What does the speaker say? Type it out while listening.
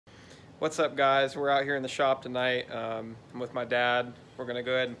What's up, guys? We're out here in the shop tonight. I'm with my dad. We're gonna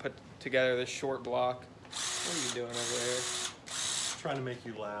go ahead and put together this short block. What are you doing over there? Trying to make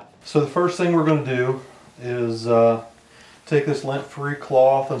you laugh. So the first thing we're going to do is take this lint-free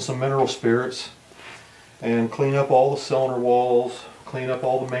cloth and some mineral spirits and clean up all the cylinder walls, clean up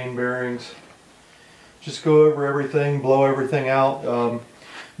all the main bearings. Just go over everything, blow everything out.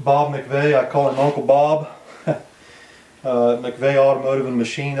 Bob McVeigh, I call him Uncle Bob. McVeigh Automotive and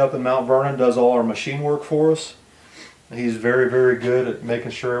Machine up in Mount Vernon does all our machine work for us. He's very, very good at making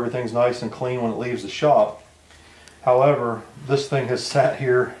sure everything's nice and clean when it leaves the shop. However, this thing has sat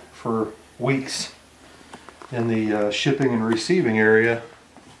here for weeks in the shipping and receiving area,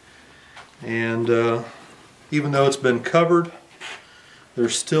 and even though it's been covered,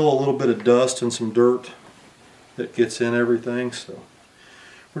 there's still a little bit of dust and some dirt that gets in everything. So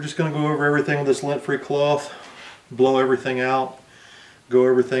we're just going to go over everything with this lint-free cloth, blow everything out, go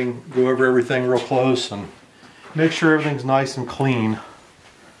over everything real close, and make sure everything's nice and clean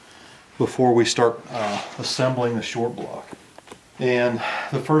before we start assembling the short block. And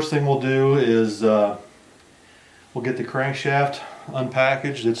the first thing we'll do is we'll get the crankshaft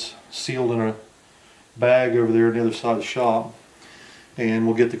unpackaged. It's sealed in a bag over there on the other side of the shop. And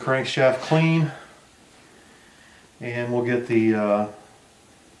we'll get the crankshaft clean, and we'll get the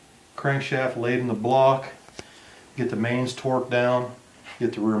crankshaft laid in the block, get the mains torqued down,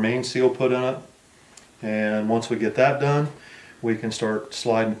 get the rear main seal put in it, and once we get that done, we can start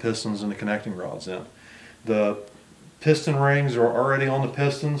sliding the pistons and the connecting rods in. The piston rings are already on the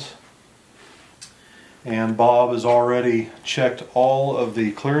pistons, and Bob has already checked all of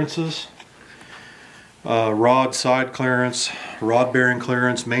the clearances. Rod side clearance, rod bearing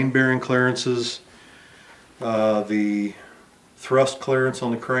clearance, main bearing clearances, the thrust clearance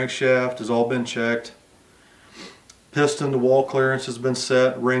on the crankshaft has all been checked. Piston to wall clearance has been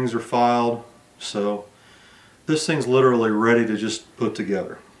set, rings are filed, so this thing's literally ready to just put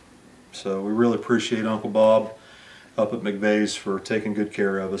together. So we really appreciate Uncle Bob up at McVeigh's for taking good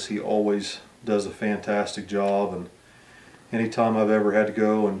care of us. He always does a fantastic job, and anytime I've ever had to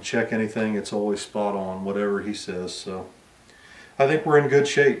go and check anything, it's always spot on, whatever he says. So I think we're in good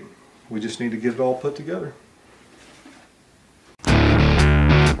shape. We just need to get it all put together.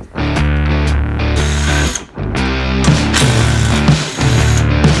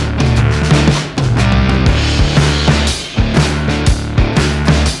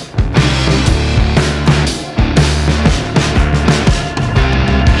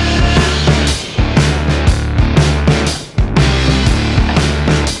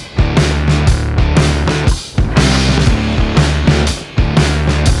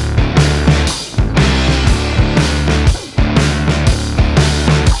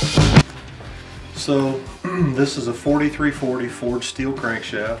 So this is a 4340 forged steel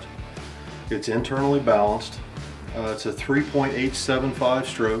crankshaft. It's internally balanced. It's a 3.875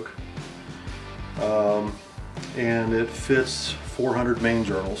 stroke, and it fits 400 main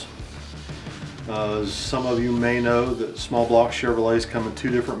journals. As some of you may know, that small block Chevrolets come in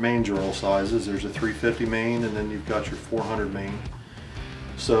two different main journal sizes. There's a 350 main, and then you've got your 400 main.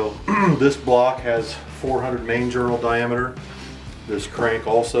 So this block has 400 main journal diameter. This crank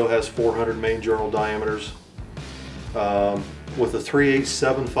also has 400 main journal diameters. With a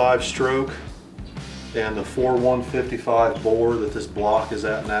 3.875 stroke and the 4.155 bore that this block is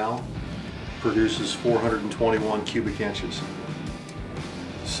at now, produces 421 cubic inches.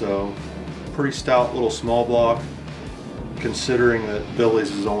 So pretty stout little small block, considering that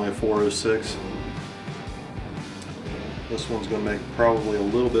Billy's is only a 406. This one's going to make probably a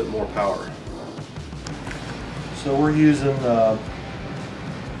little bit more power. So we're using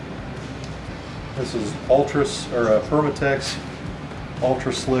this is Permatex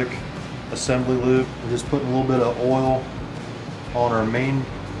Ultra Slick assembly lube. We're just putting a little bit of oil on our main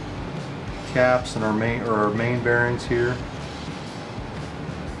caps and our main bearings here,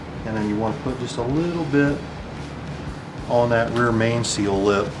 and then you want to put just a little bit on that rear main seal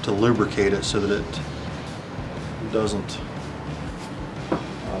lip to lubricate it so that it doesn't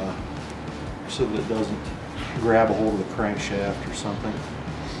grab a hold of the crankshaft or something.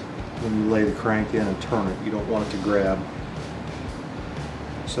 When you lay the crank in and turn it, you don't want it to grab.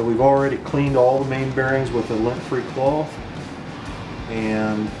 So we've already cleaned all the main bearings with a lint-free cloth,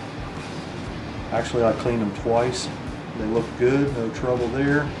 and actually I cleaned them twice. They look good, no trouble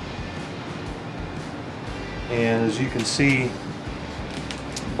there. And as you can see,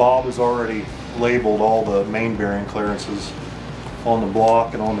 Bob has already labeled all the main bearing clearances on the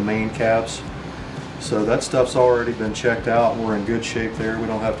block and on the main caps. So that stuff's already been checked out, and we're in good shape there. We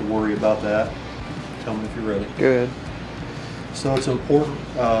don't have to worry about that. Tell me if you're ready. Good. So it's important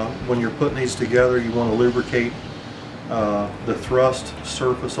when you're putting these together, you want to lubricate the thrust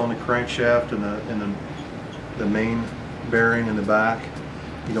surface on the crankshaft and the main bearing in the back.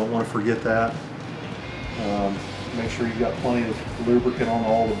 You don't want to forget that. Make sure you've got plenty of lubricant on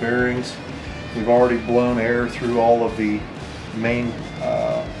all the bearings. We've already blown air through all of the main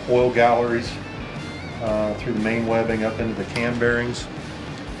oil galleries, through the main webbing up into the cam bearings.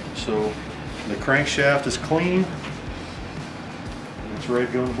 So the crankshaft is clean and it's ready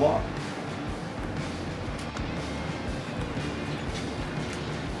to go in the block.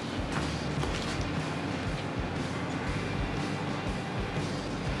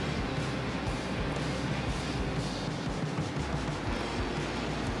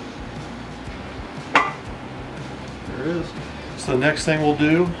 There it is. So the next thing we'll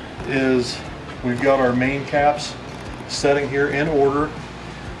do is we've got our main caps setting here in order,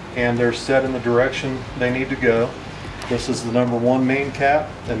 and they're set in the direction they need to go. This is the number 1 main cap,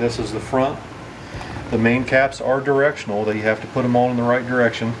 and this is the front. The main caps are directional. That you have to put them all in the right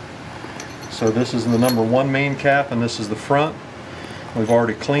direction. So this is the number 1 main cap, and this is the front. We've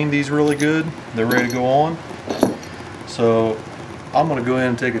already cleaned these really good. They're ready to go on. So I'm going to go ahead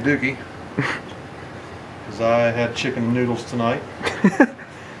and take a dookie because I had chicken noodles tonight.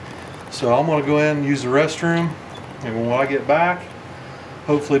 So I'm going to go ahead and use the restroom, and when I get back,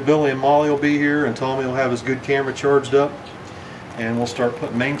 hopefully Billy and Molly will be here, and Tommy will have his good camera charged up, and we'll start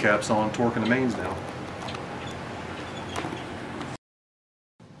putting main caps on, torquing the mains down.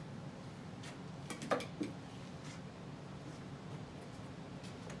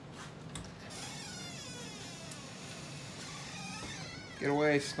 Get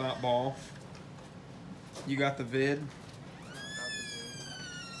away, snot ball. You got the vid?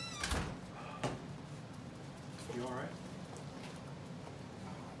 You alright?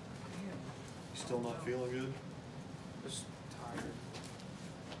 Still not feeling good? Just tired.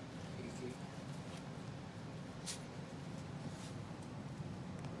 Achy.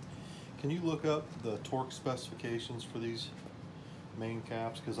 Can you look up the torque specifications for these main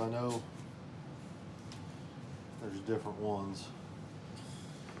caps? Because I know there's different ones.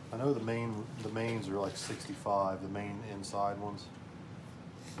 I know the mains are like 65, the main inside ones.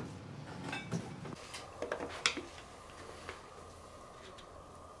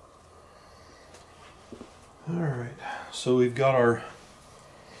 Alright, so we've got our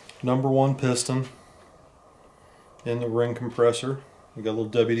number 1 piston in the ring compressor. We got a little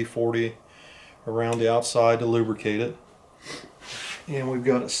WD-40 around the outside to lubricate it. And we've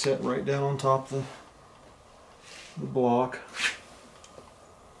got it set right down on top of the block.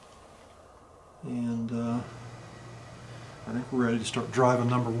 And I think we're ready to start driving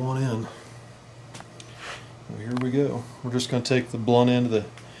number 1 in. Well, here we go. We're just going to take the blunt end of the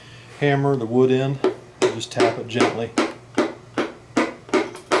hammer, the wood end, and just tap it gently.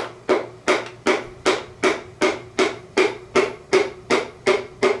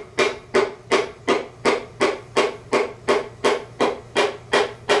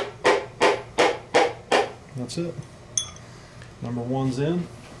 That's it. Number 1's in.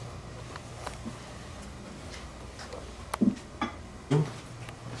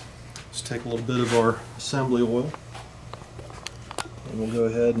 Let's take a little bit of our assembly oil, and we'll go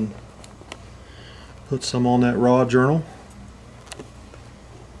ahead and put some on that rod journal.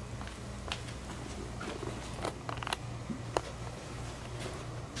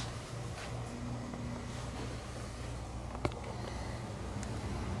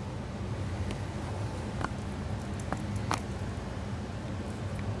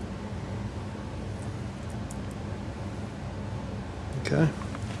 Okay.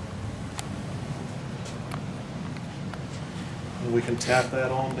 And we can tap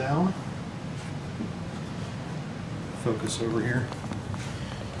that on down. Focus over here.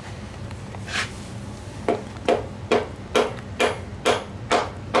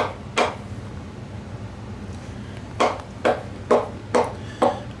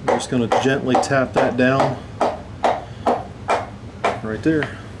 I'm just going to gently tap that down right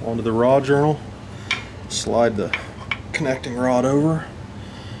there onto the rod journal. Slide the connecting rod over,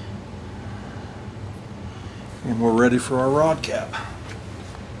 and we're ready for our rod cap.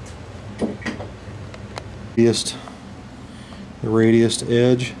 The radius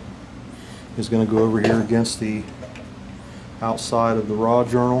edge is going to go over here against the outside of the rod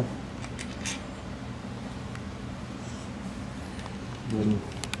journal. Then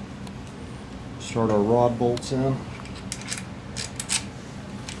start our rod bolts in.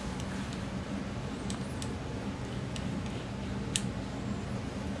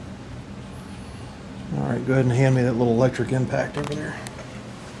 Alright, go ahead and hand me that little electric impact over there.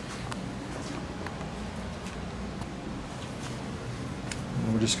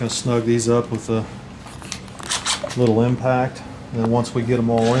 just going to snug these up with a little impact. And then once we get them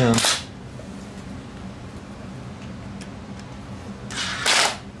all in,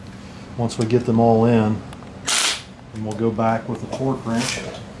 then we'll go back with the torque wrench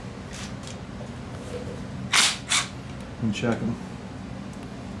and check them.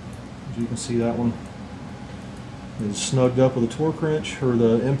 As you can see, that one is snugged up with a torque wrench or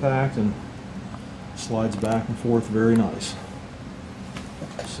the impact and slides back and forth very nice.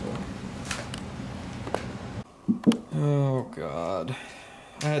 So. Oh God,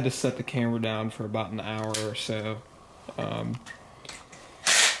 I had to set the camera down for about an hour or so.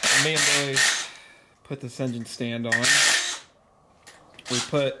 Me and Billy put this engine stand on. We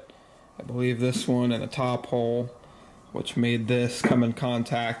put, I believe, this one in the top hole, which made this come in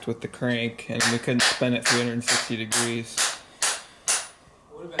contact with the crank, and we couldn't spin it 360 degrees.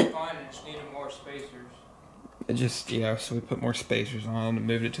 Would have been fine, it just needed more spacers. It just, yeah, so we put more spacers on and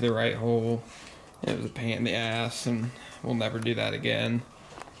moved it to the right hole. It was a pain in the ass, and we'll never do that again.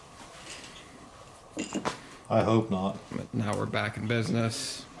 I hope not. But now we're back in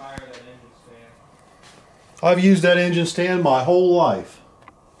business. Fire that engine stand. I've used that engine stand my whole life.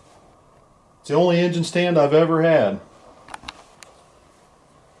 It's the only engine stand I've ever had.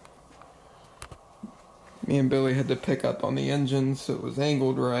 Me and Billy had to pick up on the engine so it was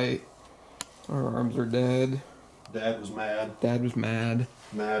angled right. Our arms are dead. Dad was mad. Dad was mad.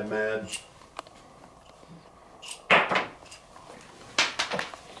 Mad.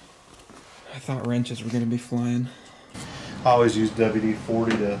 I thought wrenches were going to be flying. I always use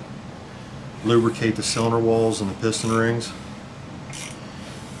WD-40 to lubricate the cylinder walls and the piston rings.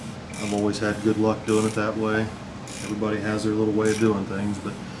 I've always had good luck doing it that way. Everybody has their little way of doing things,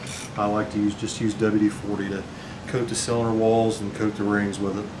 but I like to just use WD-40 to coat the cylinder walls and coat the rings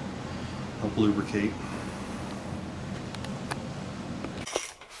with it. Help lubricate.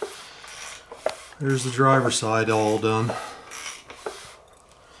 There's the driver's side all done.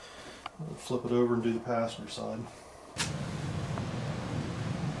 We'll flip it over and do the passenger side.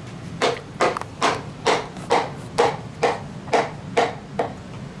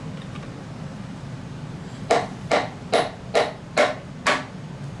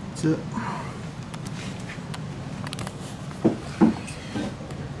 That's it.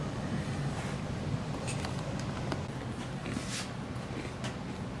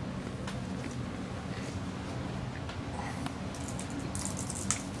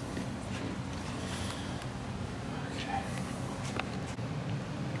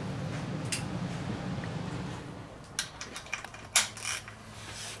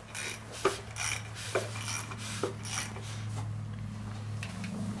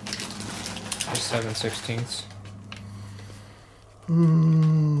 Just 7/16.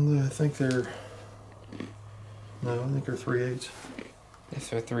 I think they're. No, I think they're 3/8. If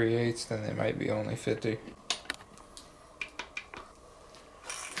they're 3/8, then they might be only 50.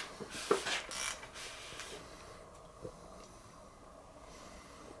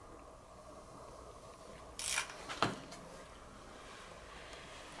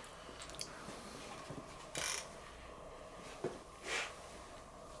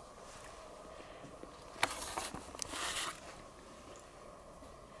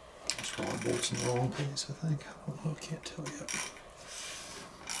 Bolts in the wrong place, I think. I don't know, I can't tell yet.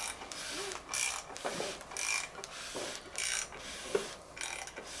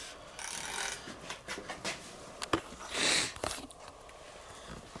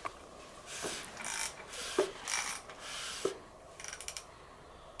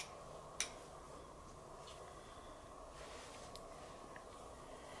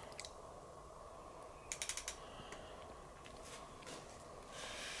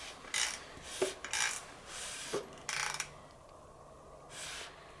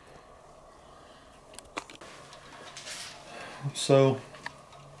 So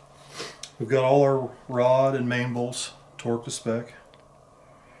we've got all our rod and main bolts torqued to spec.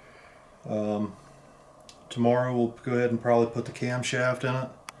 Tomorrow we'll go ahead and probably put the camshaft in it,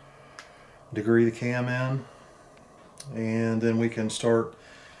 degree the cam in, and then we can start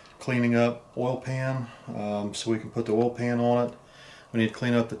cleaning up oil pan, so we can put the oil pan on it. We need to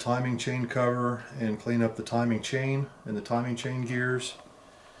clean up the timing chain cover and clean up the timing chain and the timing chain gears.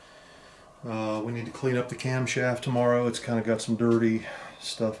 We need to clean up the camshaft tomorrow. It's kind of got some dirty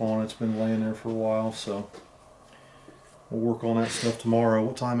stuff on it. It's been laying there for a while, so we'll work on that stuff tomorrow.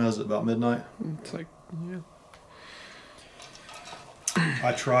 What time is it? About midnight? It's like, yeah.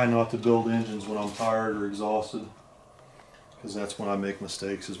 I try not to build engines when I'm tired or exhausted, because that's when I make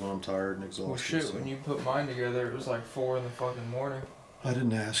mistakes, is when I'm tired and exhausted. Well, shit, so. when you put mine together, it was like 4 in the fucking morning. I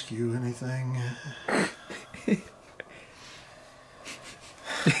didn't ask you anything.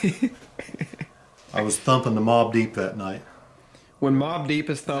 I was thumping the Mob Deep that night. When Mob Deep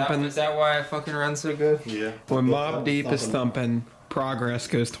is thumping, Is that why I fucking run so good? Yeah. when Mob Deep is thumping, progress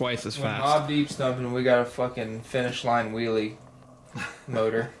goes twice as When fast. Mob Deep's thumping, we got a fucking finish line wheelie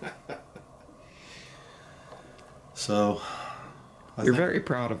motor. So, You're very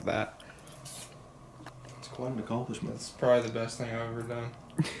proud of that. It's quite an accomplishment. That's probably the best thing I've ever done.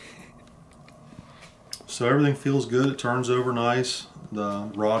 So everything feels good. It turns over nice.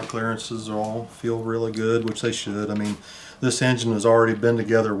 The rod clearances all feel really good, which they should. I mean, this engine has already been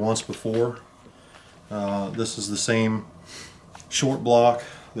together once before. This is the same short block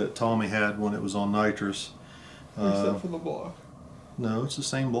that Tommy had when it was on nitrous. Except for the block. No, it's the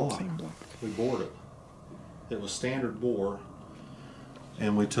same block. Same block. We bored it. It was standard bore,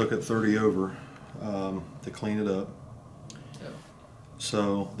 and we took it 30 over to clean it up. Yep.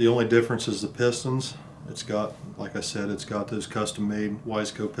 So the only difference is the pistons. It's got, like I said, it's got those custom-made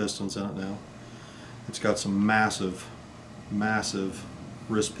Wiseco pistons in it now. It's got some massive, massive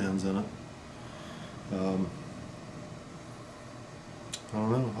wrist pins in it. I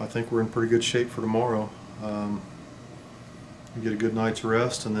don't know. I think we're in pretty good shape for tomorrow. We get a good night's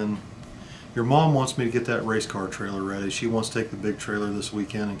rest, and then your mom wants me to get that race car trailer ready. She wants to take the big trailer this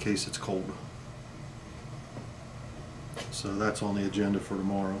weekend in case it's cold. So that's on the agenda for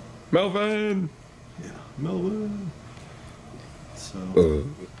tomorrow. Melvin! Yeah, Melvin. So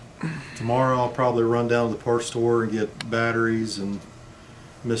tomorrow I'll probably run down to the parts store and get batteries and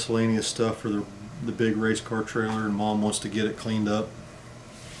miscellaneous stuff for the big race car trailer, and Mom wants to get it cleaned up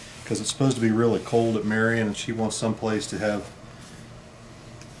because it's supposed to be really cold at Marion, and she wants someplace to have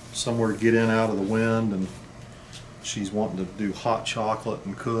somewhere to get in out of the wind, and she's wanting to do hot chocolate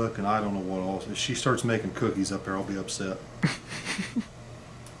and cook, and I don't know what else. If she starts making cookies up there, I'll be upset.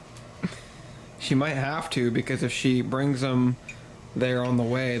 She might have to, because if she brings them there on the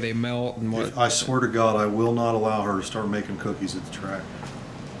way, they melt and what. I swear to God, I will not allow her to start making cookies at the track.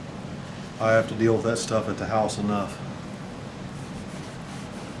 I have to deal with that stuff at the house enough.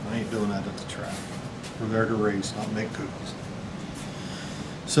 I ain't doing that at the track. We're there to race, not make cookies.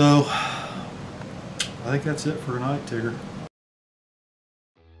 So, I think that's it for tonight, Tigger.